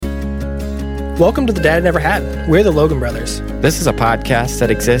Welcome to The Dad I Never Had. We're the Logan Brothers. This is a podcast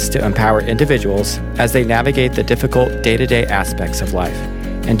that exists to empower individuals as they navigate the difficult day-to-day aspects of life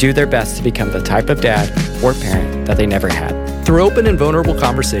and do their best to become the type of dad or parent that they never had. Through open and vulnerable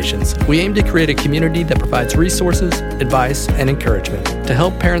conversations, we aim to create a community that provides resources, advice, and encouragement to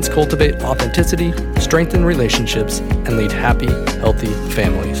help parents cultivate authenticity, strengthen relationships, and lead happy, healthy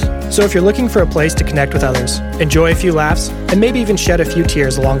families. So if you're looking for a place to connect with others, enjoy a few laughs, and maybe even shed a few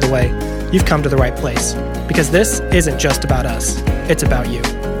tears along the way, you've come to the right place. Because this isn't just about us, it's about you.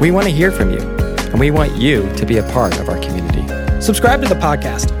 We want to hear from you, and we want you to be a part of our community. Subscribe to the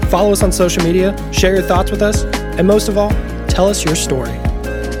podcast, follow us on social media, share your thoughts with us, and most of all, tell us your story.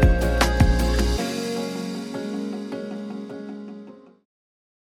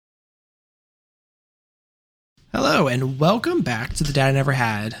 Hello, and welcome back to The Dad I Never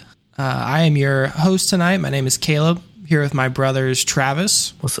Had. I am your host tonight. My name is Caleb, here with my brothers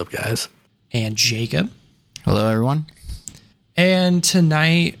Travis. What's up, guys? And Jacob. Hello, everyone. And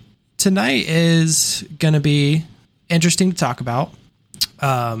tonight is going to be interesting to talk about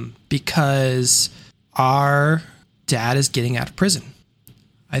because our dad is getting out of prison.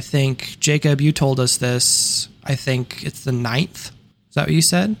 I think, Jacob, you told us this. I think it's the 9th. Is that what you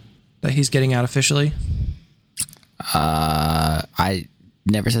said? That he's getting out officially? I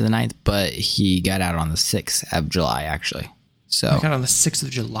never said the 9th, but he got out on the 6th of July, actually. So I got on the 6th of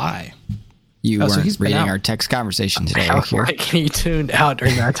July. You weren't so he's been reading out. our text conversation today. How Here. he tuned out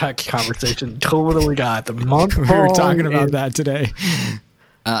during that conversation. Totally got the month. We were talking about that today.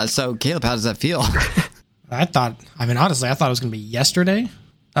 So, Caleb, how does that feel? Honestly, I thought it was going to be yesterday.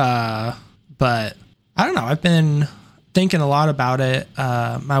 But I don't know. I've been thinking a lot about it.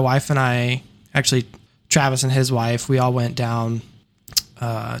 My wife and I, actually, Travis and his wife, we all went down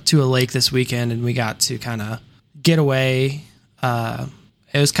to a lake this weekend, and we got to kind of get away.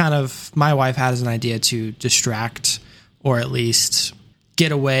 It was kind of, my wife has an idea to distract or at least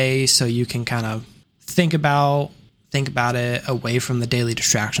get away so you can kind of think about it away from the daily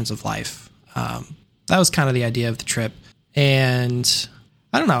distractions of life. That was kind of the idea of the trip. And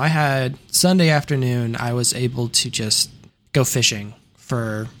I don't know, I had Sunday afternoon, I was able to just go fishing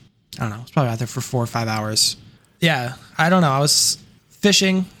for, I don't know, I was probably out there for 4 or 5 hours. Yeah, I don't know. I was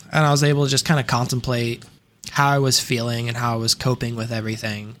fishing and I was able to just kind of contemplate how I was feeling and how I was coping with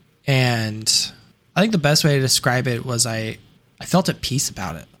everything. And I think the best way to describe it was I felt at peace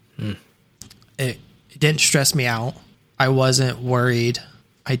about it. It didn't stress me out. I wasn't worried.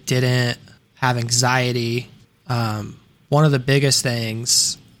 I didn't have anxiety. One of the biggest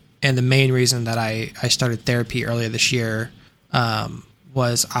things and the main reason that I started therapy earlier this year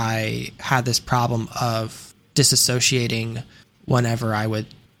was I had this problem of disassociating whenever I would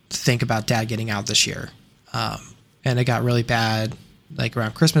think about Dad getting out this year. And it got really bad, like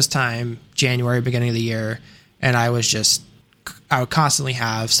around Christmas time, January, beginning of the year. And I would constantly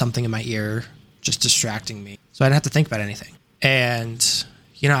have something in my ear just distracting me. So I didn't have to think about anything. And,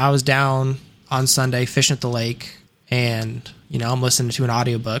 I was down on Sunday fishing at the lake and, I'm listening to an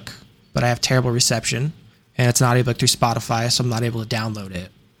audiobook, but I have terrible reception and it's an audiobook through Spotify, so I'm not able to download it.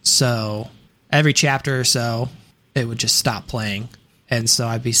 So every chapter or so, it would just stop playing. And so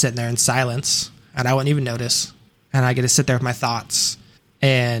I'd be sitting there in silence and I wouldn't even notice. And I get to sit there with my thoughts.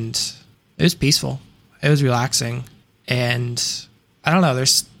 And it was peaceful. It was relaxing. And I don't know,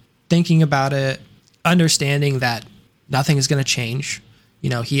 there's thinking about it, understanding that nothing is going to change.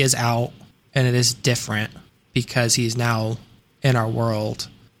 He is out and it is different because he's now in our world.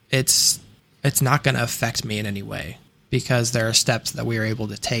 It's not going to affect me in any way because there are steps that we are able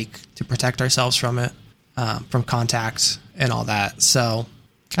to take to protect ourselves from it, from contact and all that. So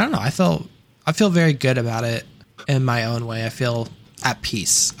I don't know. I feel very good about it in my own way. I feel at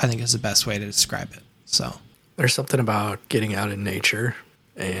peace, I think is the best way to describe it. So There's something about getting out in nature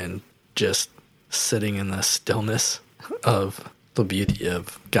and just sitting in the stillness of the beauty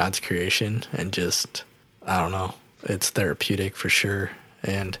of God's creation and just, I don't know, it's therapeutic for sure.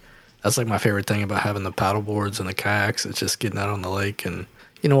 And that's like my favorite thing about having the paddle boards and the kayaks. It's just getting out on the lake and,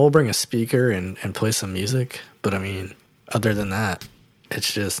 we'll bring a speaker and play some music. But other than that,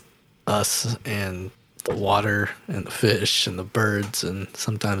 it's just us and the water and the fish and the birds and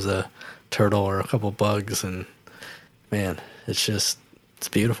sometimes a turtle or a couple bugs. And man, it's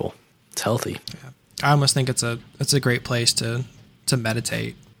beautiful. It's healthy. Yeah. I almost think it's a great place to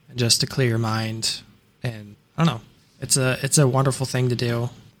meditate and just to clear your mind. And I don't know, it's a wonderful thing to do.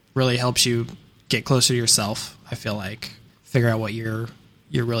 Really helps you get closer to yourself. I feel like figure out what you're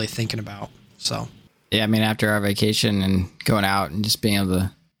really thinking about. So Yeah, after our vacation and going out and just being able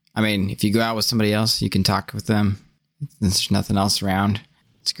to, if you go out with somebody else, you can talk with them. There's nothing else around.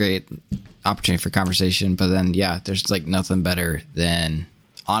 It's a great opportunity for conversation. But then, yeah, there's like nothing better than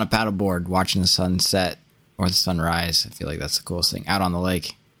on a paddleboard watching the sunset or the sunrise. I feel like that's the coolest thing out on the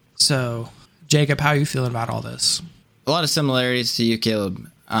lake. So, Jacob, how are you feeling about all this? A lot of similarities to you, Caleb.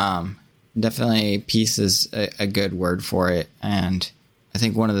 Definitely peace is a good word for it. And I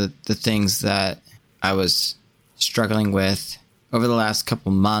think one of the things that I was struggling with over the last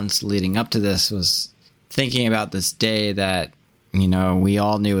couple months leading up to this was thinking about this day that, you know, we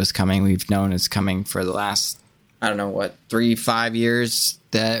all knew was coming. We've known it's coming for the last, 3-5 years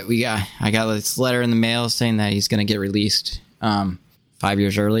that I got this letter in the mail saying that he's going to get released 5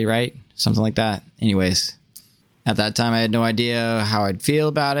 years early, right? Something like that. Anyways, at that time, I had no idea how I'd feel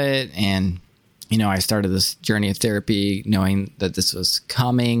about it. And, you know, I started this journey of therapy knowing that this was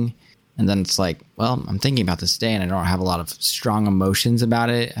coming. And then it's like, well, I'm thinking about this day and I don't have a lot of strong emotions about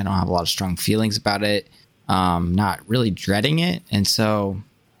it. I don't have a lot of strong feelings about it. Not really dreading it. And so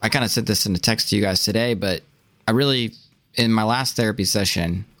I kind of sent this in a text to you guys today, but I really, in my last therapy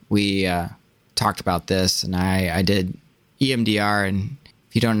session, we talked about this and I did EMDR. And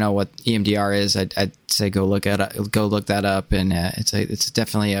if you don't know what EMDR is, I'd say go look that up. And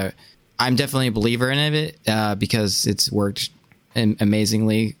I'm definitely a believer in it because it's worked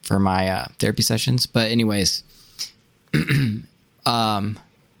amazingly for my therapy sessions. But anyways, came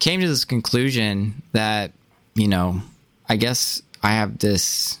to this conclusion that, you know, I guess I have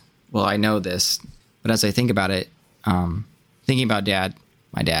this, well, I know this, but as I think about it, thinking about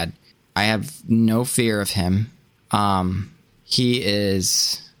my dad, I have no fear of him. He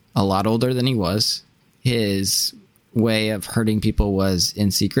is a lot older than he was. His way of hurting people was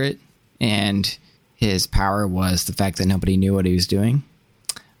in secret, and his power was the fact that nobody knew what he was doing,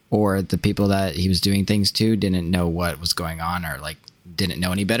 or the people that he was doing things to didn't know what was going on or like didn't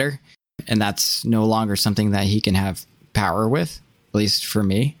know any better. And that's no longer something that he can have power with, at least for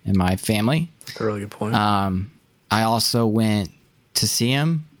me and my family. That's a really good point. I also went to see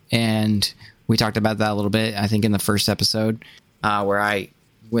him, and we talked about that a little bit, I think in the first episode, where I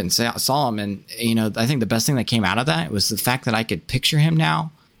went and saw him. And, you know, I think the best thing that came out of that was the fact that I could picture him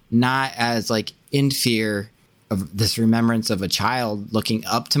now, not as like in fear of this remembrance of a child looking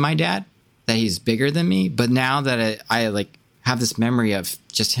up to my dad, that he's bigger than me. But now that I like have this memory of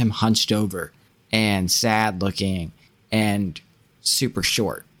just him hunched over and sad looking and super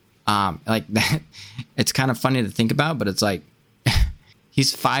short. Like that, it's kind of funny to think about, but it's like,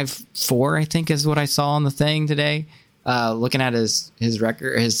 he's 5'4", I think is what I saw on the thing today. Looking at his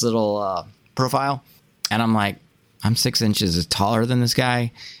record, his little profile. And I'm like, I'm 6 inches taller than this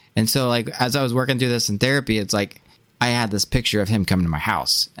guy. And so like, as I was working through this in therapy, it's like, I had this picture of him coming to my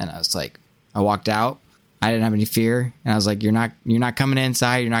house, and I was like, I walked out. I didn't have any fear. And I was like, you're not coming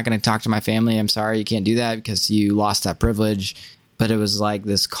inside. You're not going to talk to my family. I'm sorry. You can't do that because you lost that privilege. But it was like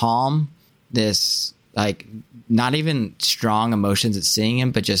this calm, this like not even strong emotions at seeing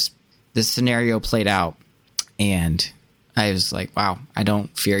him, but just this scenario played out. And I was like, wow, I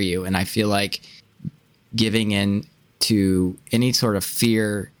don't fear you. And I feel like giving in to any sort of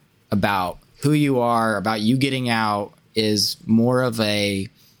fear about who you are, about you getting out, is more of a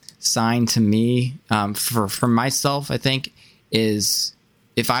sign to me for myself, I think, is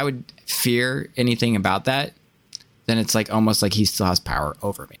if I would fear anything about that, then it's like almost like he still has power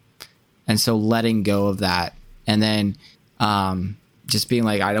over me. And so letting go of that, and then just being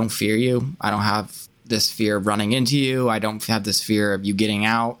like, I don't fear you. I don't have this fear of running into you. I don't have this fear of you getting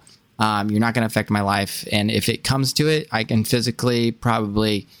out. You're not going to affect my life. And if it comes to it, I can physically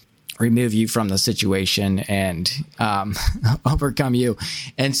probably remove you from the situation and overcome you.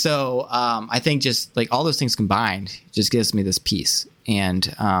 And so I think just like all those things combined just gives me this peace.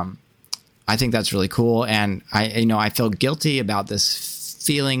 And I think that's really cool. And I feel guilty about this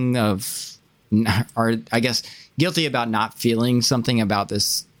feeling of, or I guess guilty about not feeling something about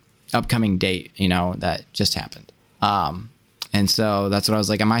this upcoming date, that just happened. And so that's what I was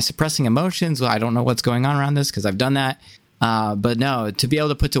like, am I suppressing emotions? Well, I don't know what's going on around this because I've done that. But no, to be able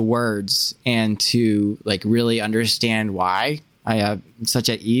to put to words and to like really understand why I have such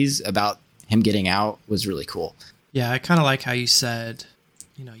at ease about him getting out was really cool. Yeah, I kind of like how you said,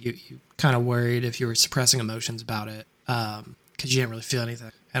 you kind of worried if you were suppressing emotions about it because you didn't really feel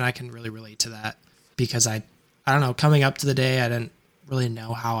anything. And I can really relate to that because I don't know, coming up to the day, I didn't really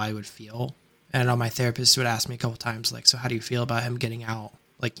know how I would feel. And I know my therapist would ask me a couple times, like, so how do you feel about him getting out?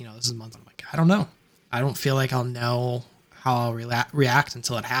 Like, this is a month. I'm like, I don't know. I don't feel like I'll know how I'll react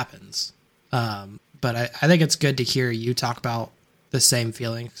until it happens. But I think it's good to hear you talk about the same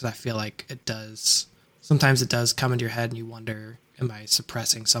feeling because I feel like it does. Sometimes it does come into your head and you wonder, am I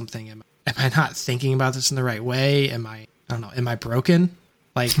suppressing something? Am I not thinking about this in the right way? Am I broken?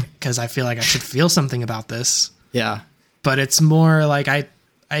 like, because I feel like I should feel something about this. Yeah. But it's more like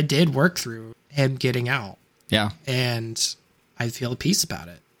I did work through him getting out. Yeah. And I feel peace about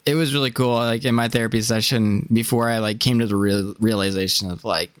it. It was really cool. Like in my therapy session, before I like came to the realization of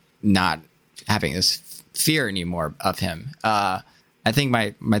like not having this fear anymore of him. I think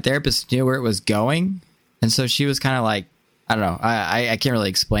my therapist knew where it was going. And so she was kind of like, I don't know. I can't really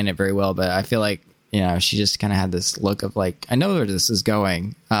explain it very well, but I feel like, she just kind of had this look of like, I know where this is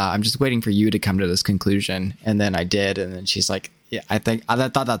going. I'm just waiting for you to come to this conclusion. And then I did. And then she's like, yeah, I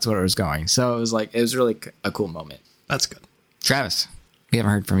thought that's where it was going. So it was really a cool moment. That's good. Travis, we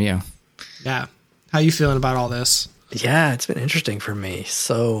haven't heard from you. Yeah. How you feeling about all this? Yeah, it's been interesting for me.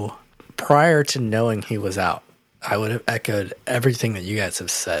 So prior to knowing he was out, I would have echoed everything that you guys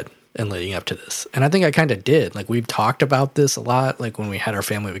have said and leading up to this. And I think I kind of did. Like, we've talked about this a lot. Like, when we had our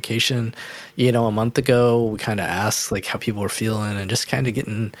family vacation, a month ago, we kind of asked, like, how people were feeling and just kind of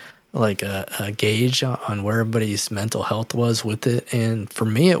getting, like, a gauge on where everybody's mental health was with it. And for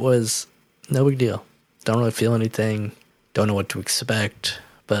me, it was no big deal. Don't really feel anything. Don't know what to expect.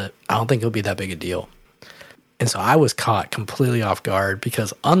 But I don't think it'll be that big a deal. And so I was caught completely off guard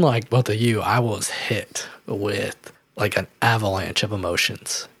because, unlike both of you, I was hit with, like, an avalanche of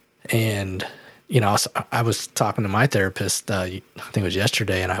emotions. And, I was talking to my therapist, I think it was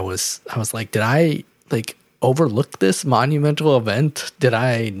yesterday, and I was like, did I like overlook this monumental event?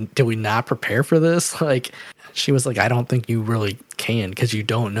 Did we not prepare for this? Like, she was like, I don't think you really can, because you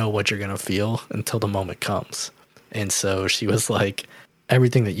don't know what you're going to feel until the moment comes. And so she was like,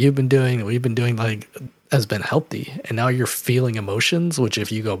 everything that you've been doing, that we've been doing, like, has been healthy. And now you're feeling emotions, which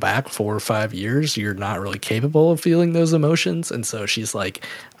if you go back 4 or 5 years, you're not really capable of feeling those emotions. And so she's like,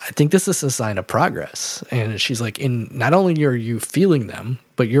 I think this is a sign of progress. And she's like, not only are you feeling them,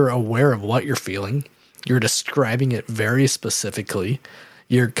 but you're aware of what you're feeling. You're describing it very specifically.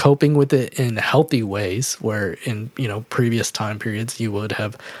 You're coping with it in healthy ways, where in, previous time periods, you would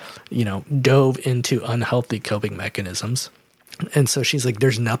have, dove into unhealthy coping mechanisms. And so she's like,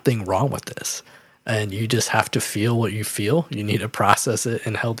 there's nothing wrong with this. And you just have to feel what you feel. You need to process it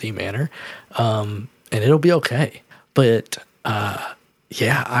in a healthy manner. And it'll be okay. But,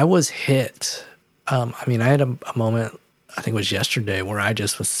 I was hit. I had a moment, I think it was yesterday, where I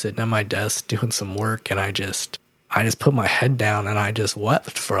just was sitting at my desk doing some work, and I just put my head down and I just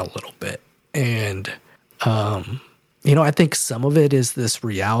wept for a little bit. And, I think some of it is this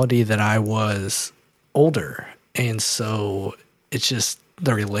reality that I was older. And so it's just,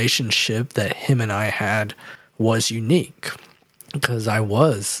 the relationship that him and I had was unique because I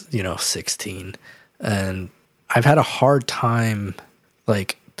was, 16, and I've had a hard time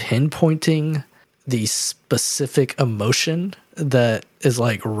like pinpointing the specific emotion that is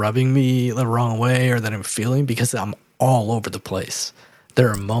like rubbing me the wrong way or that I'm feeling, because I'm all over the place. There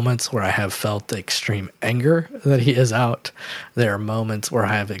are moments where I have felt extreme anger that he is out. There are moments where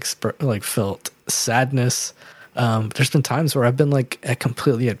I have felt sadness. There's been times where I've been like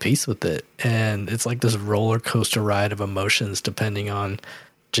completely at peace with it. And it's like this roller coaster ride of emotions depending on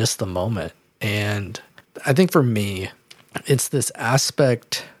just the moment. And I think for me, it's this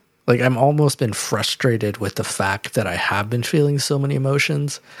aspect, like I'm almost been frustrated with the fact that I have been feeling so many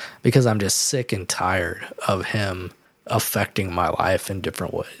emotions because I'm just sick and tired of him affecting my life in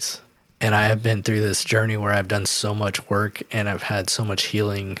different ways. And I have been through this journey where I've done so much work and I've had so much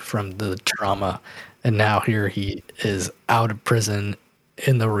healing from the trauma. And now here he is out of prison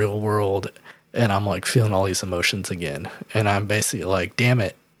in the real world. And I'm like feeling all these emotions again. And I'm basically like, damn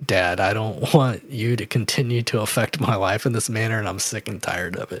it, Dad, I don't want you to continue to affect my life in this manner. And I'm sick and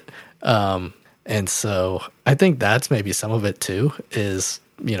tired of it. And so I think that's maybe some of it too, is,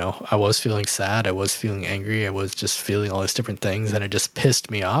 I was feeling sad. I was feeling angry. I was just feeling all these different things. And it just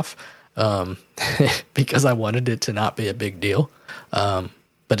pissed me off because I wanted it to not be a big deal.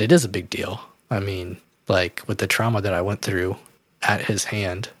 But it is a big deal. I mean, like with the trauma that I went through at his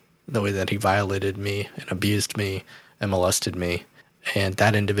hand, the way that he violated me and abused me and molested me, and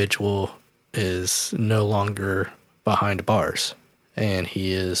that individual is no longer behind bars, and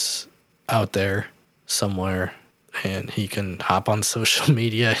he is out there somewhere, and he can hop on social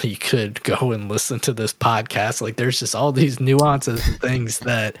media. He could go and listen to this podcast. Like, there's just all these nuances and things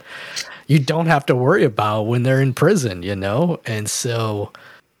that you don't have to worry about when they're in prison, And so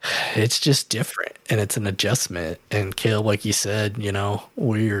it's just different, and it's an adjustment. And Caleb, like you said,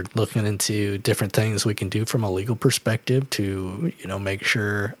 we're looking into different things we can do from a legal perspective to, make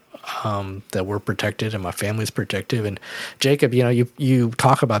sure that we're protected and my family's protected. And Jacob, you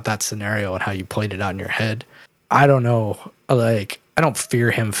talk about that scenario and how you played it out in your head. I don't know, like don't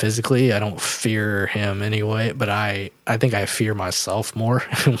fear him physically. I don't fear him anyway, but I think I fear myself more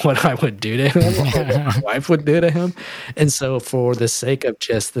and what I would do to him, what my wife would do to him. And so for the sake of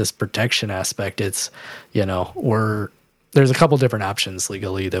just this protection aspect, it's, there's a couple different options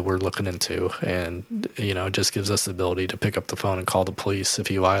legally that we're looking into. And, it just gives us the ability to pick up the phone and call the police if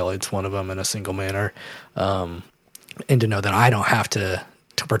he violates one of them in a single manner. And to know that I don't have to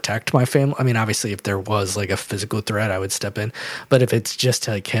protect my family. I mean, obviously, if there was like a physical threat, I would step in. But if it's just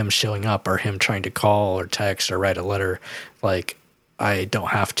like him showing up or him trying to call or text or write a letter, like I don't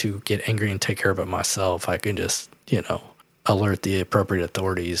have to get angry and take care of it myself. I can just, alert the appropriate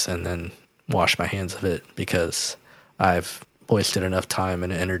authorities and then wash my hands of it because I've wasted enough time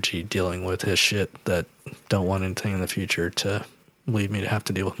and energy dealing with his shit that don't want anything in the future to lead me to have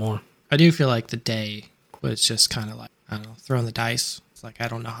to deal with more. I do feel like the day was just kind of like, I don't know, throwing the dice. It's like, I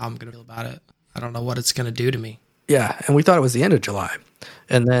don't know how I'm going to feel about it. I don't know what it's going to do to me. Yeah. And we thought it was the end of July.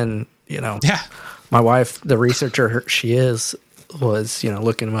 And then, my wife, the researcher she was,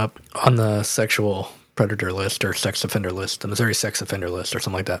 looking him up on the sexual predator list or sex offender list, the Missouri sex offender list or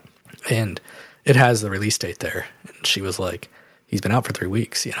something like that. And it has the release date there. And she was like, he's been out for 3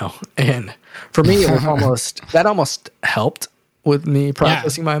 weeks, And for me, it was almost helped with me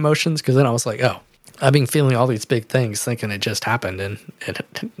processing my emotions. Cause then I was like, oh, I've been feeling all these big things thinking it just happened, and it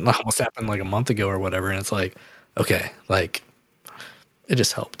almost happened like a month ago or whatever. And it's like, okay, like it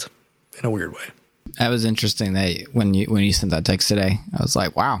just helped in a weird way. That was interesting that when you sent that text today, I was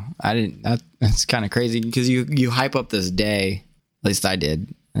like, wow, that's kind of crazy because you hype up this day, at least I did.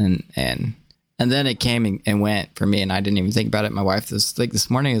 And then it came and went for me, and I didn't even think about it. My wife this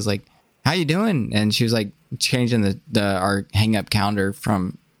morning is like, how you doing? And she was like changing our hang up calendar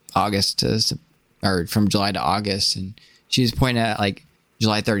from from July to August, and she was pointing at like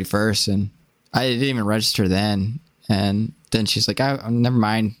July 31st, and I didn't even register then. And then she's like, "Oh, never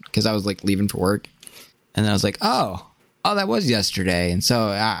mind," because I was like leaving for work, and then I was like, "Oh, that was yesterday." And so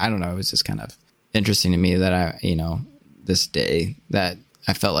I don't know. It was just kind of interesting to me that this day that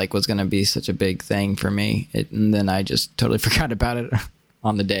I felt like was going to be such a big thing for me, and then I just totally forgot about it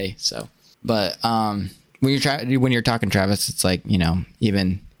on the day. So, but when you're talking, Travis, it's like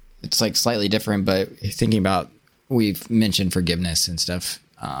even. It's like slightly different, but thinking about, we've mentioned forgiveness and stuff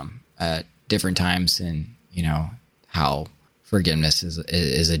at different times, and how forgiveness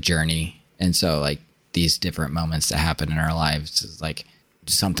is a journey. And so like these different moments that happen in our lives is like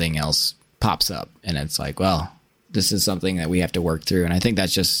something else pops up, and it's like, well, this is something that we have to work through. And I think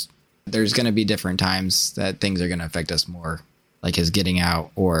that's just, there's going to be different times that things are going to affect us more, like his getting out,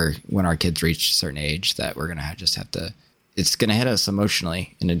 or when our kids reach a certain age that we're going to just have to, it's going to hit us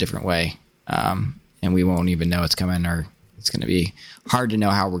emotionally in a different way. And we won't even know it's coming, or it's going to be hard to know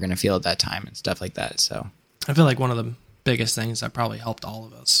how we're going to feel at that time and stuff like that. So I feel like one of the biggest things that probably helped all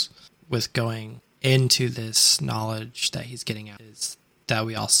of us with going into this knowledge that he's getting at is that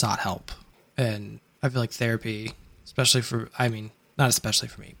we all sought help. And I feel like therapy, not especially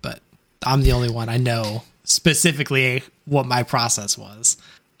for me, but I'm the only one I know specifically what my process was.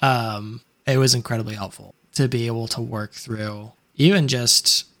 It was incredibly helpful to be able to work through even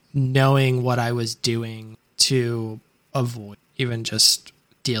just knowing what I was doing to avoid even just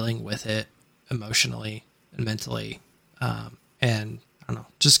dealing with it emotionally and mentally. And I don't know,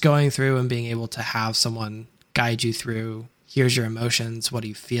 just going through and being able to have someone guide you through, here's your emotions. What are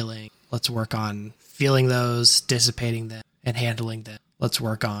you feeling? Let's work on feeling those, dissipating them, and handling them. Let's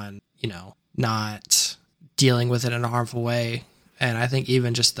work on, not dealing with it in a harmful way. And I think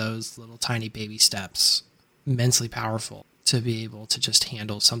even just those little tiny baby steps, immensely powerful to be able to just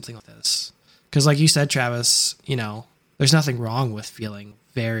handle something like this. Because like you said, Travis, there's nothing wrong with feeling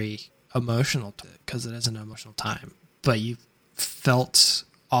very emotional because it is an emotional time. But you felt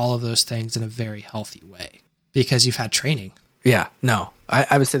all of those things in a very healthy way because you've had training. Yeah, no,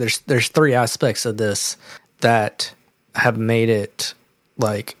 I would say there's three aspects of this that have made it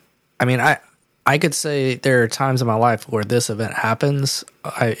like, I could say there are times in my life where this event happens,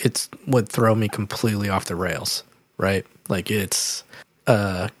 it would throw me completely off the rails, right? Like it's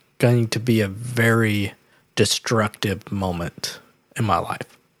going to be a very destructive moment in my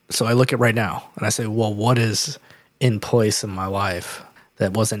life. So I look at right now and I say, well, what is in place in my life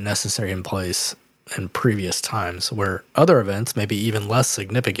that wasn't necessary in place in previous times where other events, maybe even less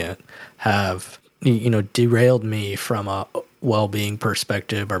significant, have, derailed me from a well-being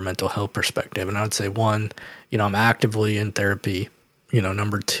perspective or mental health perspective. And I would say one, I'm actively in therapy.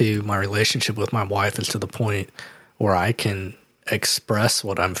 Number two, my relationship with my wife is to the point where I can express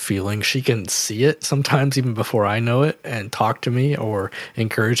what I'm feeling. She can see it sometimes even before I know it and talk to me or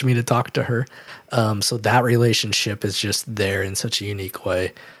encourage me to talk to her. So that relationship is just there in such a unique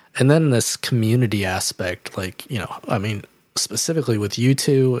way. And then this community aspect, like, I mean, specifically with you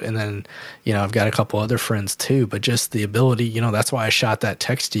two, and then, I've got a couple other friends too, but just the ability, that's why I shot that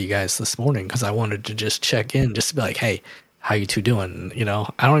text to you guys this morning, because I wanted to just check in, just to be like, hey, how you two doing?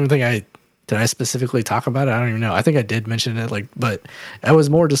 I don't even think did I specifically talk about it? I don't even know. I think I did mention it, but I was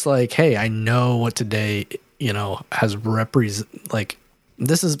more just like, hey, I know what today, has like,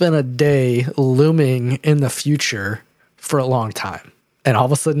 this has been a day looming in the future for a long time. And all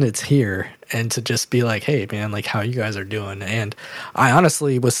of a sudden it's here, and to just be like, hey man, like, how you guys are doing. And I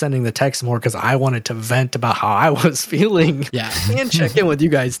honestly was sending the text more because I wanted to vent about how I was feeling, and check in with you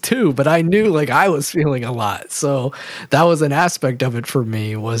guys too. But I knew like I was feeling a lot. So that was an aspect of it for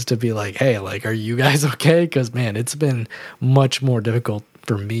me, was to be like, hey, like, are you guys okay? Because man, it's been much more difficult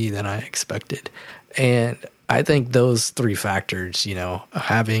for me than I expected. And I think those three factors,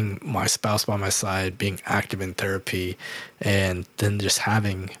 having my spouse by my side, being active in therapy, and then just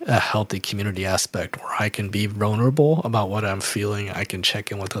having a healthy community aspect where I can be vulnerable about what I'm feeling. I can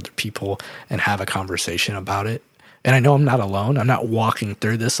check in with other people and have a conversation about it. And I know I'm not alone. I'm not walking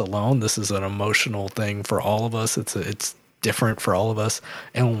through this alone. This is an emotional thing for all of us. It's different for all of us,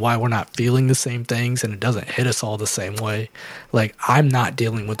 and why we're not feeling the same things, and it doesn't hit us all the same way. Like, I'm not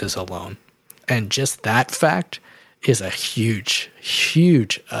dealing with this alone. And just that fact is a huge,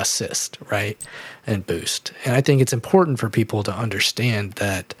 huge assist, right? And boost. And I think it's important for people to understand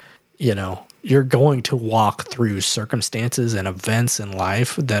that, you're going to walk through circumstances and events in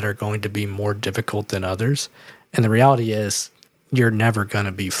life that are going to be more difficult than others. And the reality is, you're never going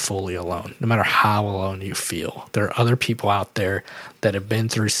to be fully alone, no matter how alone you feel. There are other people out there that have been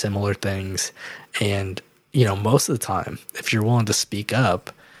through similar things. And, most of the time, if you're willing to speak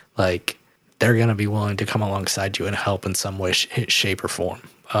up, like, they're going to be willing to come alongside you and help in some way, shape, or form.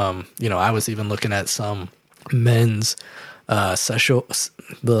 I was even looking at some men's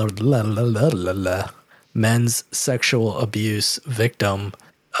men's sexual abuse victim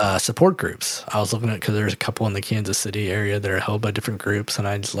support groups. I was looking at, because there's a couple in the Kansas City area that are held by different groups, and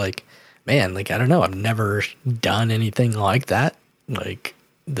I just like, man, like, I don't know, I've never done anything like that. Like,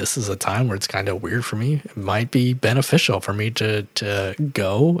 this is a time where it's kind of weird for me. It might be beneficial for me to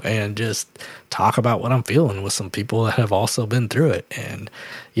go and just talk about what I'm feeling with some people that have also been through it. And,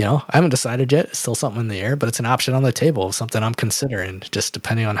 I haven't decided yet. It's still something in the air, but it's an option on the table of something I'm considering, just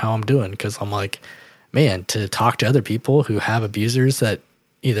depending on how I'm doing. Because I'm like, man, to talk to other people who have abusers that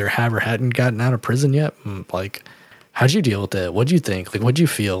either have or hadn't gotten out of prison yet, like, how'd you deal with it? What'd you think? Like, what'd you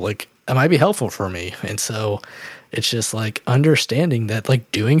feel? Like, it might be helpful for me. And so it's just like understanding that,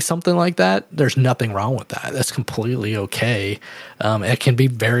 like, doing something like that, there's nothing wrong with that. That's completely okay. It can be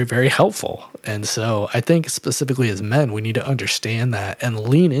very, very helpful. And so I think specifically as men, we need to understand that and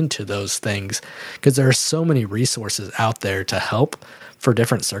lean into those things, because there are so many resources out there to help for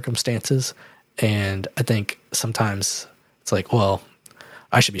different circumstances. And I think sometimes it's like, well,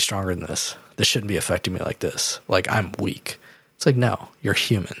 I should be stronger than this. This shouldn't be affecting me like this. Like, I'm weak. It's like, no, you're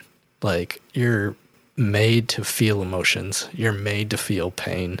human. Like, you're made to feel emotions. You're made to feel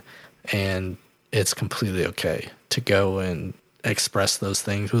pain, and it's completely okay to go and express those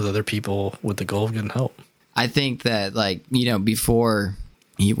things with other people with the goal of getting help. I think that, like, before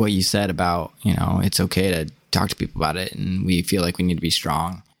what you said about, it's okay to talk to people about it, and we feel like we need to be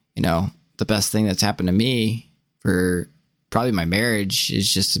strong. The best thing that's happened to me for probably my marriage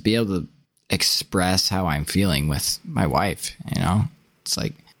is just to be able to express how I'm feeling with my wife. It's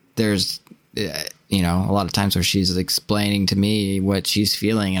like, there's a lot of times where she's explaining to me what she's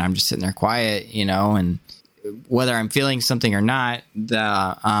feeling, and I'm just sitting there quiet, and whether I'm feeling something or not,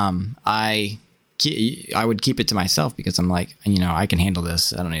 I would keep it to myself, because I'm like, I can handle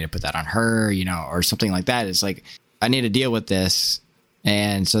this. I don't need to put that on her, or something like that. It's like, I need to deal with this.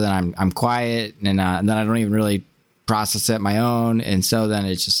 And so then I'm quiet, and then I don't even really process it my own. And so then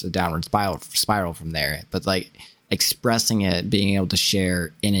it's just a downward spiral from there. But like, expressing it, being able to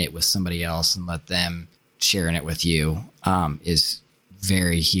share in it with somebody else and let them share in it with you, is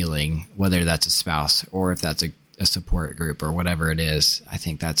very healing, whether that's a spouse or if that's a support group or whatever it is. I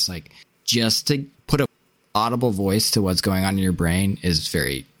think that's like, just to put a audible voice to what's going on in your brain is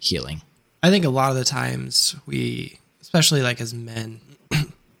very healing. I think a lot of the times we, especially like as men,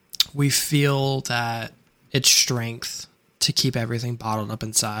 we feel that it's strength to keep everything bottled up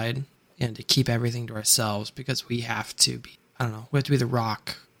inside and to keep everything to ourselves, because we have to be, we have to be the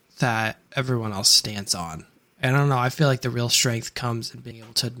rock that everyone else stands on. And I don't know, I feel like the real strength comes in being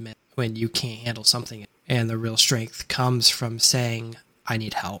able to admit when you can't handle something And the real strength comes from saying, I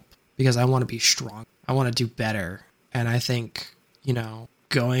need help because I want to be strong. I want to do better. And I think,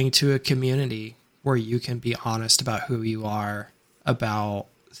 going to a community where you can be honest about who you are, about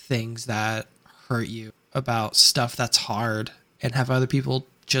things that hurt you, about stuff that's hard, and have other people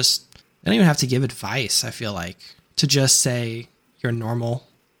just, they don't even have to give advice, I feel like, to just say, you're normal.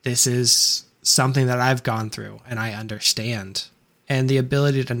 This is something that I've gone through and I understand. And the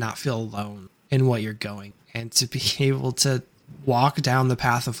ability to not feel alone in what you're going and to be able to walk down the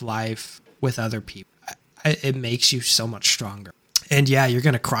path of life with other people. It makes you so much stronger. And yeah, you're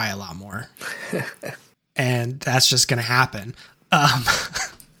going to cry a lot more. And that's just going to happen.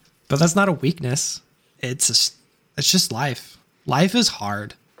 But that's not a weakness. It's just life. Life is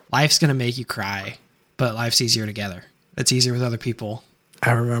hard. Life's going to make you cry, but life's easier together. It's easier with other people.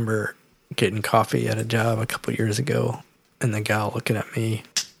 I remember getting coffee at a job a couple years ago, and the gal looking at me,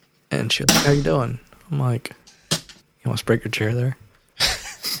 and she was like, how you doing? I'm like, you want to break your chair there?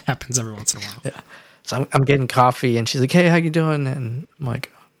 Happens every once in a while. Yeah. So I'm getting coffee, and she's like, hey, how you doing? And I'm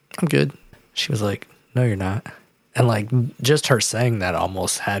like, I'm good. She was like, no, you're not. And like, just her saying that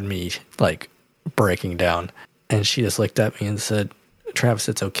almost had me like breaking down. And she just looked at me and said, Travis,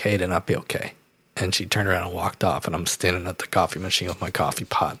 it's okay to not be okay. And she turned around and walked off, and I'm standing at the coffee machine with my coffee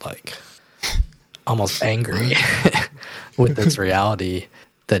pot, like almost angry with this reality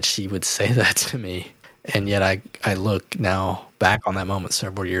that she would say that to me. And yet I look now back on that moment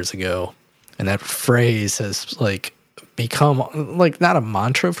several years ago, and that phrase has like become like not a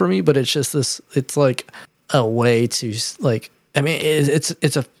mantra for me, but it's just this, it's like a way to like, I mean,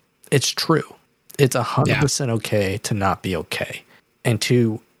 it's true. It's 100% okay to not be okay. And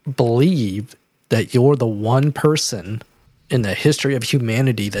to believe that you're the one person in the history of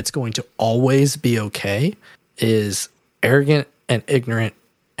humanity that's going to always be okay is arrogant and ignorant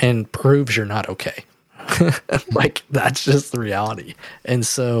and proves you're not okay. Like, that's just the reality. And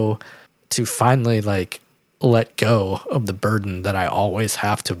so to finally like let go of the burden that I always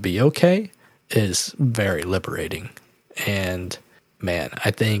have to be okay is very liberating. And man,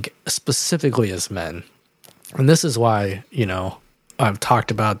 I think specifically as men, and this is why, I've talked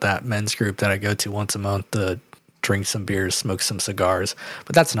about that men's group that I go to once a month to drink some beers, smoke some cigars,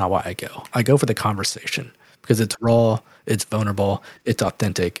 but that's not why I go. I go for the conversation because it's raw, it's vulnerable, it's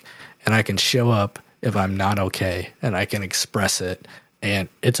authentic, and I can show up if I'm not okay and I can express it, and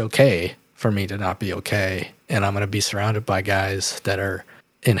it's okay for me to not be okay. And I'm going to be surrounded by guys that are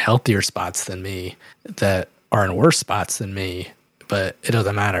in healthier spots than me, that are in worse spots than me, but it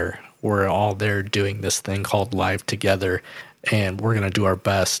doesn't matter. We're all there doing this thing called life together, and we're going to do our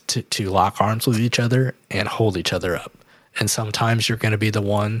best to lock arms with each other and hold each other up. And sometimes you're going to be the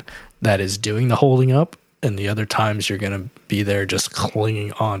one that is doing the holding up, and the other times you're going to be there just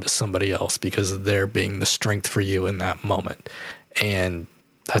clinging on to somebody else because they're being the strength for you in that moment. And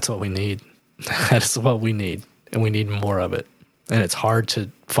that's what we need. That's what we need. And we need more of it. And it's hard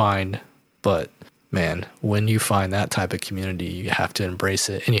to find, but man, when you find that type of community, you have to embrace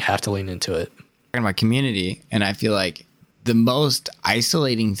it and you have to lean into it. Talking about community, and I feel like the most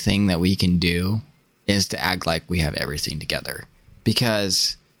isolating thing that we can do is to act like we have everything together.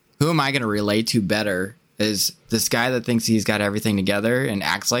 Because who am I going to relate to better is this guy that thinks he's got everything together and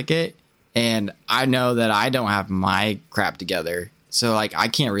acts like it. And I know that I don't have my crap together. So like, I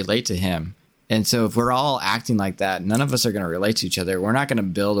can't relate to him. And so if we're all acting like that, none of us are going to relate to each other. We're not going to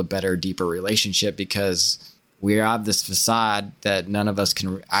build a better, deeper relationship because we have this facade that none of us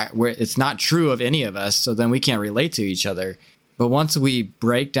can, it's not true of any of us. So then we can't relate to each other. But once we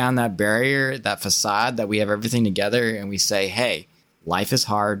break down that barrier, that facade that we have everything together, and we say, hey, life is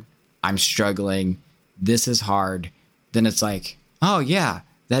hard. I'm struggling. This is hard. Then it's like, oh yeah,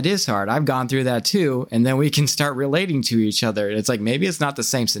 that is hard. I've gone through that too. And then we can start relating to each other. It's like, maybe it's not the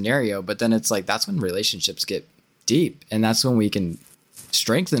same scenario, but then it's like, that's when relationships get deep. And that's when we can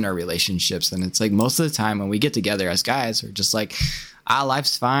strengthen our relationships. And it's like, most of the time when we get together as guys, we're just like,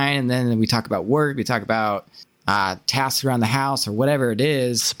 life's fine. And then we talk about work, we talk about tasks around the house or whatever it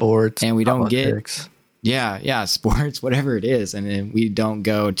is. Sports. And we don't politics. get, sports, whatever it is. And then we don't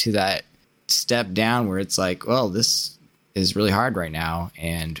go to that step down where it's like, well, this is really hard right now,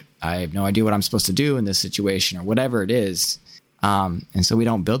 and I have no idea what I'm supposed to do in this situation or whatever it is. And so we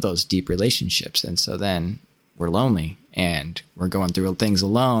don't build those deep relationships. And so then we're lonely and we're going through things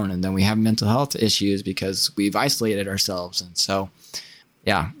alone. And then we have mental health issues because we've isolated ourselves. And so,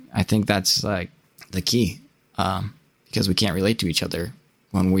 yeah, I think that's like the key, because we can't relate to each other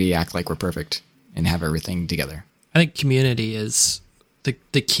when we act like we're perfect and have everything together. I think community is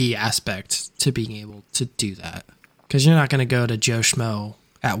the key aspect to being able to do that. Because you're not going to go to Joe Schmo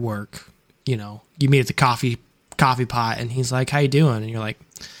at work you meet at the coffee pot and he's like, how you doing? And you're like,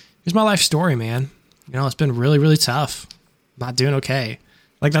 here's my life story, man. It's been really, really tough. I'm not doing okay.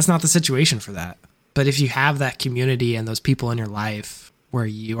 Like, that's not the situation for that. But if you have that community and those people in your life where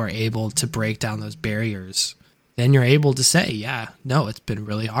you are able to break down those barriers, then you're able to say, yeah, no, it's been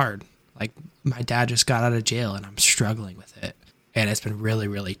really hard. Like, my dad just got out of jail and I'm struggling with it. And it's been really,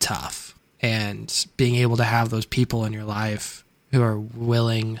 really tough. And being able to have those people in your life who are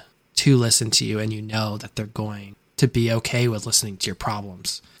willing to listen to you, and that they're going to be okay with listening to your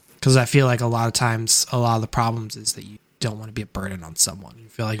problems. Because I feel like a lot of times, a lot of the problems is that you don't want to be a burden on someone. You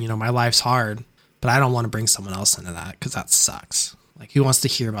feel like, my life's hard, but I don't want to bring someone else into that because that sucks. Like, who wants to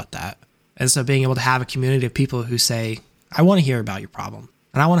hear about that? And so being able to have a community of people who say, I want to hear about your problem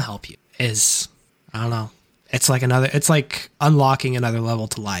and I want to help you is, I don't know. It's like unlocking another level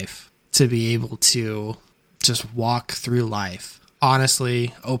to life, to be able to just walk through life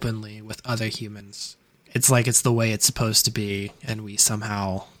honestly, openly with other humans. It's like it's the way it's supposed to be, and we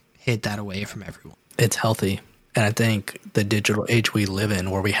somehow hid that away from everyone. It's healthy. And I think the digital age we live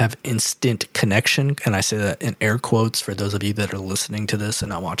in, where we have instant connection, and I say that in air quotes for those of you that are listening to this and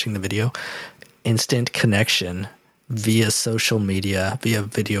not watching the video, instant connection via social media, via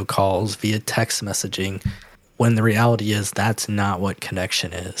video calls, via text messaging, when the reality is that's not what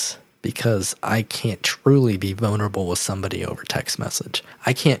connection is. Because I can't truly be vulnerable with somebody over text message.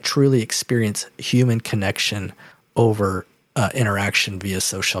 I can't truly experience human connection over interaction via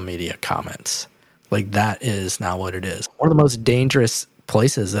social media comments. Like, that is not what it is. One of the most dangerous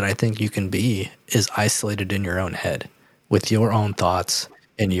places that I think you can be is isolated in your own head with your own thoughts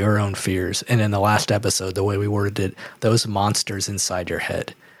and your own fears. And in the last episode, the way we worded it, those monsters inside your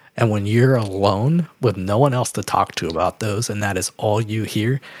head. And when you're alone with no one else to talk to about those, and that is all you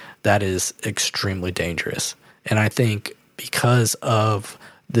hear, that is extremely dangerous. And I think because of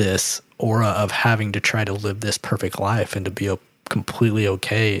this aura of having to try to live this perfect life and to be completely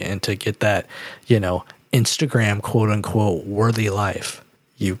okay and to get that, Instagram quote unquote worthy life,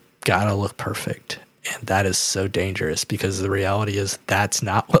 you gotta look perfect. And that is so dangerous because the reality is that's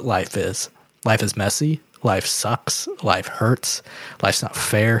not what life is. Life is messy. Life sucks. Life hurts. Life's not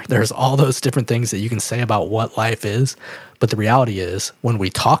fair. There's all those different things that you can say about what life is. But the reality is, when we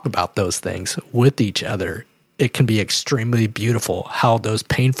talk about those things with each other, it can be extremely beautiful how those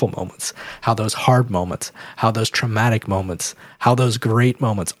painful moments, how those hard moments, how those traumatic moments, how those great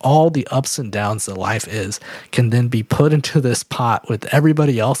moments, all the ups and downs that life is, can then be put into this pot with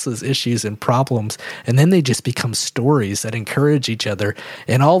everybody else's issues and problems. And then they just become stories that encourage each other.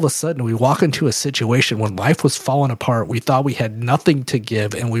 And all of a sudden we walk into a situation when life was falling apart. We thought we had nothing to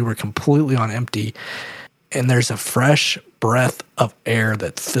give and we were completely on empty. And there's a fresh breath of air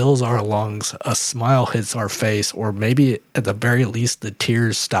that fills our lungs, a smile hits our face, or maybe at the very least the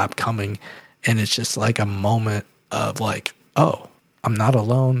tears stop coming. And it's just like a moment of like, oh, I'm not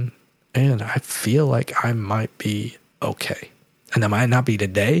alone. And I feel like I might be okay. And that might not be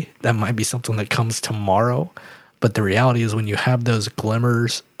today. That might be something that comes tomorrow. But the reality is when you have those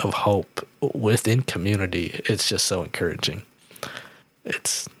glimmers of hope within community, it's just so encouraging.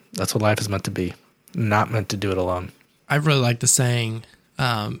 That's what life is meant to be. Not meant to do it alone. I really like the saying,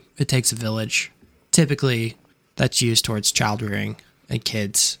 it takes a village. Typically, that's used towards child rearing and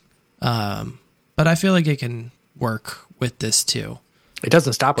kids. But I feel like it can work with this too. It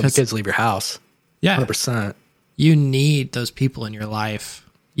doesn't stop when the kids leave your house. Yeah. 100%. You need those people in your life.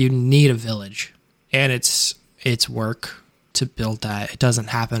 You need a village. And it's work to build that. It doesn't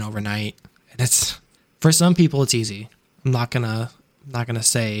happen overnight. And for some people, it's easy. I'm not gonna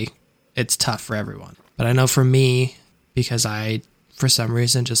say it's tough for everyone. But I know for me, because I, for some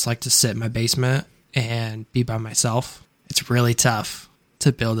reason, just like to sit in my basement and be by myself, it's really tough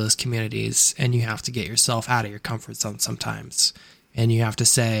to build those communities. And you have to get yourself out of your comfort zone sometimes. And you have to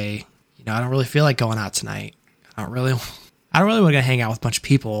say, I don't really feel like going out tonight. I don't really want to hang out with a bunch of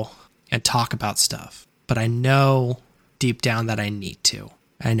people and talk about stuff. But I know deep down that I need to.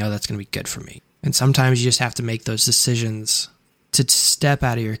 I know that's going to be good for me. And sometimes you just have to make those decisions to step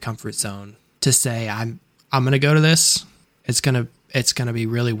out of your comfort zone, to say, I'm going to go to this. It's going to be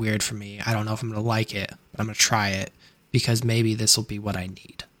really weird for me. I don't know if I'm going to like it, but I'm going to try it because maybe this will be what I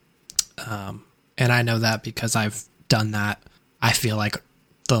need. And I know that because I've done that, I feel like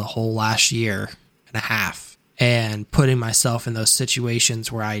the whole last year and a half, and putting myself in those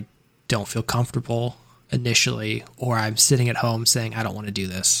situations where I don't feel comfortable initially, or I'm sitting at home saying, I don't want to do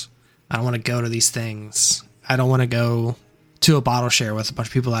this. I don't want to go to these things. I don't want to go to a bottle share with a bunch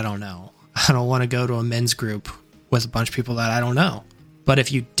of people I don't know. I don't want to go to a men's group with a bunch of people that I don't know. But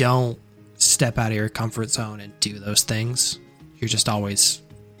if you don't step out of your comfort zone and do those things, you're just always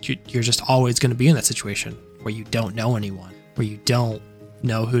you're just always going to be in that situation where you don't know anyone, where you don't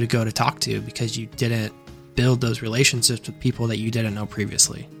know who to go to talk to because you didn't build those relationships with people that you didn't know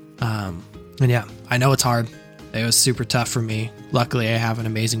previously. And yeah, I know it's hard. It was super tough for me. Luckily, I have an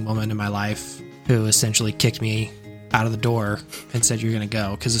amazing woman in my life who essentially kicked me out of the door and said, you're going to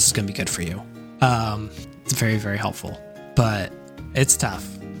go because this is going to be good for you. It's very, very helpful, but it's tough,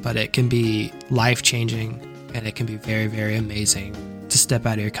 but it can be life-changing and it can be very, very amazing to step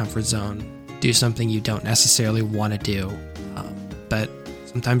out of your comfort zone, do something you don't necessarily want to do. But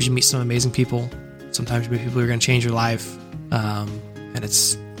sometimes you meet some amazing people. Sometimes you meet people who are going to change your life. And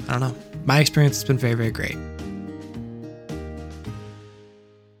it's, I don't know, my experience has been very, very great.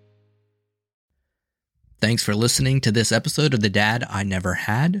 Thanks for listening to this episode of The Dad I Never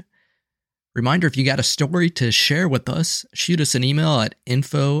Had. Reminder, if you got a story to share with us, shoot us an email at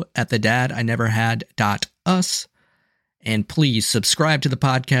info@thedadineverhad.us. And please subscribe to the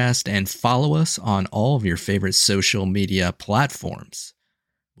podcast and follow us on all of your favorite social media platforms.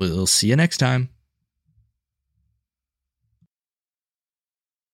 We'll see you next time.